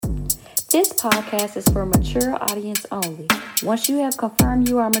This podcast is for a mature audience only. Once you have confirmed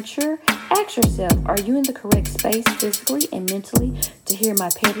you are mature, ask yourself, are you in the correct space physically and mentally to hear my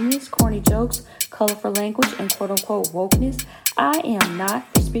pettiness, corny jokes, colorful language, and quote-unquote wokeness? I am not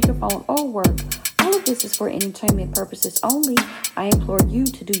a speakerphone or work. All of this is for entertainment purposes only. I implore you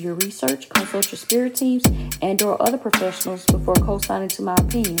to do your research, consult your spirit teams, and or other professionals before co-signing to my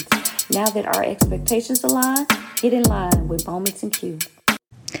opinions. Now that our expectations align, get in line with Moments in Q.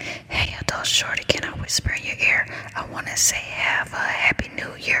 Hey, adult shorty, can I whisper in your ear? I want to say have a happy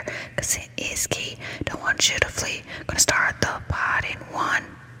new year, because it is key. Don't want you to flee. Gonna start the pod in 1,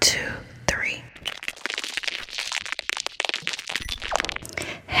 2, 3.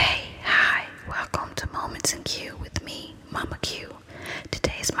 Hey, hi, welcome to Moments in Q with me, Mama Q.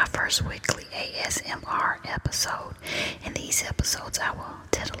 Today is my first weekly ASMR episode. In these episodes, I will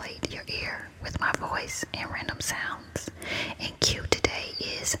titillate your ear with my voice and random sounds. And Q today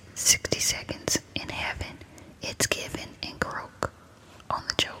is 60 seconds in heaven. It's given and croak on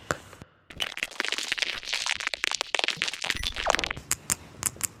the joke.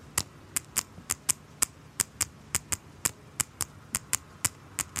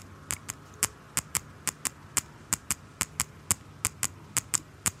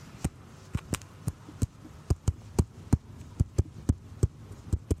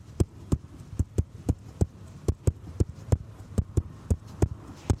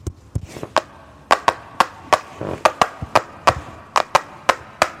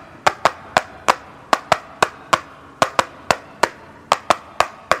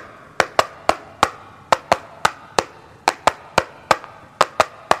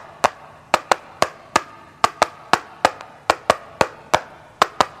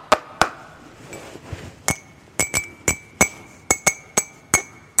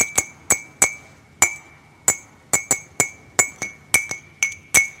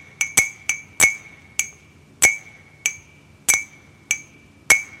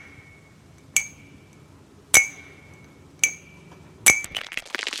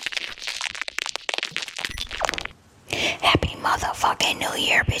 Happy motherfucking New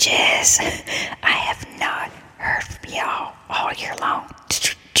Year, bitches. I have not heard from y'all all year long.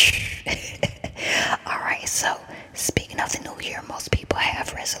 Alright, so speaking of the new year, most people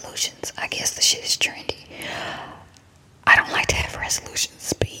have resolutions. I guess the shit is trendy. I don't like to have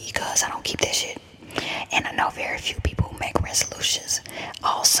resolutions because I don't keep that shit. And I know very few people who make resolutions.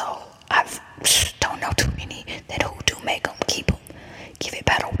 Also, I don't know too many that who do make them, keep them. Give it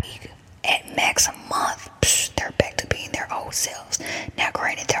about a week, at max a month, they're back to being their old selves. Now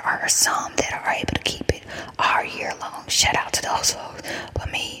granted, there are some that are able to keep it all year long. Shout out to those folks.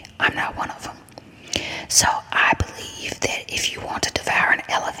 But me, I'm not one of them. So I believe that if you want to devour an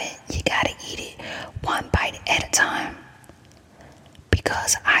elephant, you gotta eat it one bite at a time.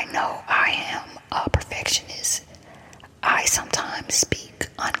 Because I know I am a perfectionist. I sometimes speak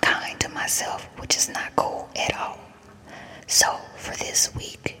unkind to myself, which is not cool at all. So for this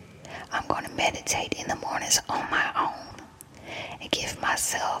week, I'm going to meditate in the mornings on my own and give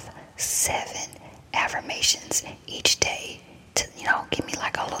myself 7 affirmations each day to, give me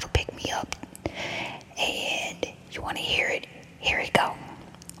like a little pick me up. And you want to hear it? Here it go.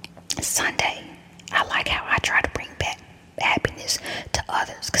 Sunday, I like how I try to bring back happiness to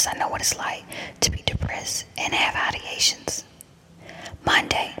others because I know what it's like to be depressed and have ideations.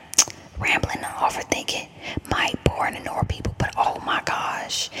 Monday, rambling and overthinking might bore and annoy people, but oh my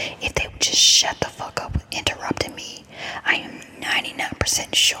gosh, if they would just shut the fuck up with interrupting me, I am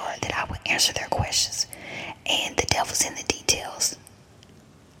 99% sure that I would answer their questions. And the devil's in the details.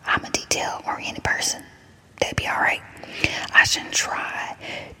 I'm a detail-oriented person. That'd be alright. I shouldn't try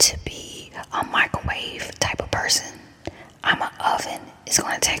to be a microwave type of person. I'm an oven. It's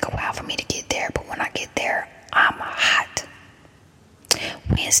going to take a while for me to get there, but when I get there, I'm hot.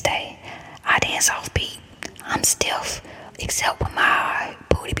 Wednesday, I dance off beat. I'm stiff, except when my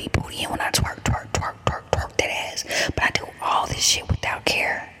booty be booty and when I twerk that ass. But I do all this shit without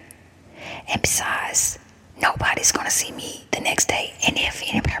care. And besides, nobody's gonna see me the next day. And if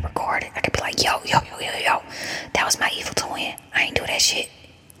anybody recorded, I could be like, yo, that was my evil twin. I ain't do that shit.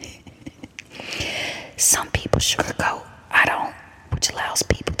 Some people sugarcoat. I don't, which allows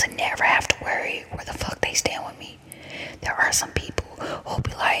people to never have to worry where the fuck they stand with me. There are some people who'll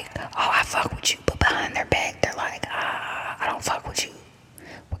be like, oh, I fuck with you, but behind their back, they're like, I don't fuck with you.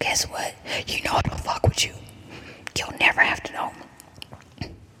 Well, guess what? You know I don't fuck with you. You'll never have to know.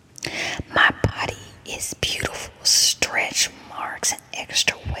 My body is beautiful. Stretch marks and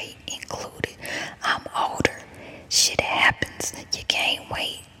extra weight included. I'm older. Shit happens. You gain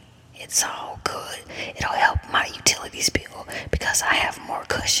weight. It's all good. It'll help my utilities bill because I have more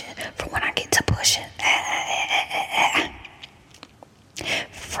cushion for when I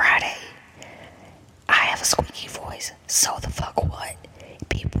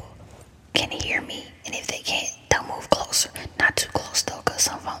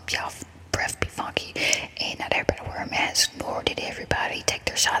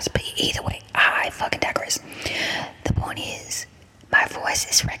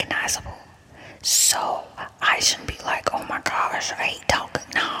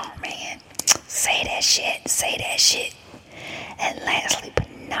No, man. Say that shit. And lastly but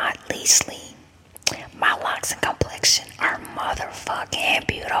not leastly, my locks and complexion are motherfucking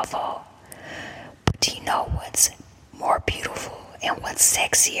beautiful. But do you know what's more beautiful and what's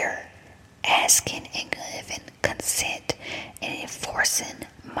sexier? Asking and giving consent and enforcing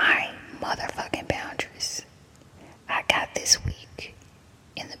my motherfucking boundaries. I got this week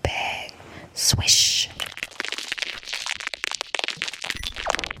in the bag. Swish.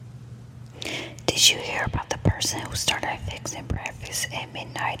 Did you hear about the person who started fixing breakfast at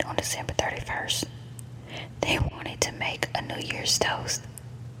midnight on December 31st? They wanted to make a New Year's toast.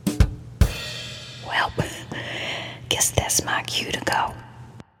 Well, guess that's my cue to go.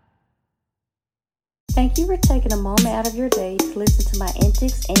 Thank you for taking a moment out of your day to listen to my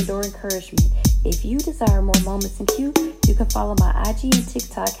antics and or encouragement. If you desire more moments in Q, you can follow my IG and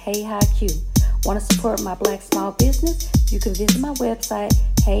TikTok, Hey Hi Q. Want to support my Black small business? You can visit my website,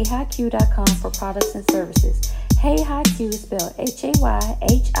 heyhiq.com, for products and services. Hey Hi Q is spelled HayHiQueue.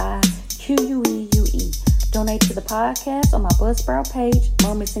 Donate to the podcast on my Buzzsprout page,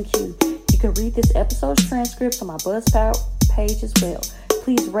 Moments in Q. You can read this episode's transcripts on my Buzzsprout page as well.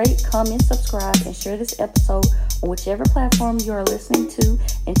 Please rate, comment, subscribe, and share this episode on whichever platform you are listening to,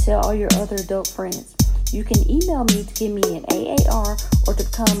 and tell all your other adult friends. You can email me to give me an AAR or to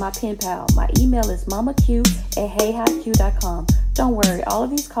become my pen pal. My email is mamaq@heyhiq.com. Don't worry, all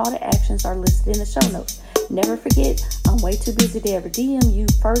of these call to actions are listed in the show notes. Never forget, I'm way too busy to ever DM you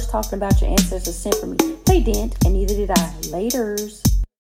first talking about your ancestors sent for me. They didn't, and neither did I. Laters.